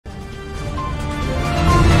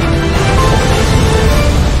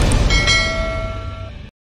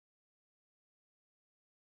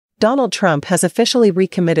Donald Trump has officially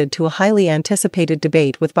recommitted to a highly anticipated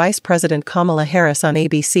debate with Vice President Kamala Harris on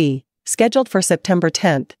ABC, scheduled for September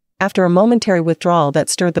 10, after a momentary withdrawal that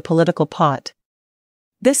stirred the political pot.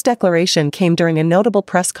 This declaration came during a notable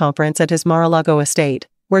press conference at his Mar-a-Lago estate,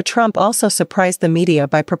 where Trump also surprised the media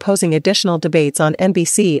by proposing additional debates on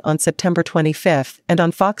NBC on September 25 and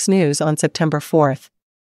on Fox News on September 4.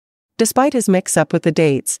 Despite his mix-up with the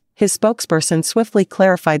dates, his spokesperson swiftly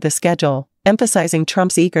clarified the schedule, emphasizing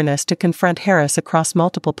Trump's eagerness to confront Harris across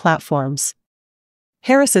multiple platforms.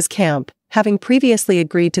 Harris's camp, having previously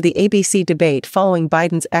agreed to the ABC debate following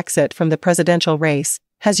Biden's exit from the presidential race,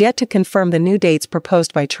 has yet to confirm the new dates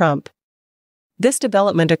proposed by Trump. This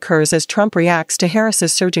development occurs as Trump reacts to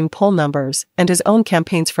Harris's surging poll numbers and his own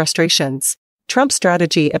campaign's frustrations. Trump's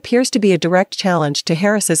strategy appears to be a direct challenge to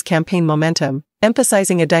Harris's campaign momentum,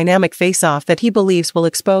 emphasizing a dynamic face-off that he believes will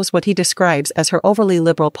expose what he describes as her overly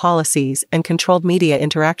liberal policies and controlled media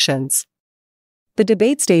interactions. The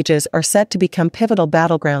debate stages are set to become pivotal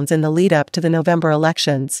battlegrounds in the lead-up to the November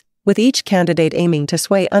elections, with each candidate aiming to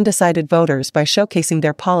sway undecided voters by showcasing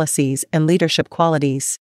their policies and leadership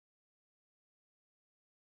qualities.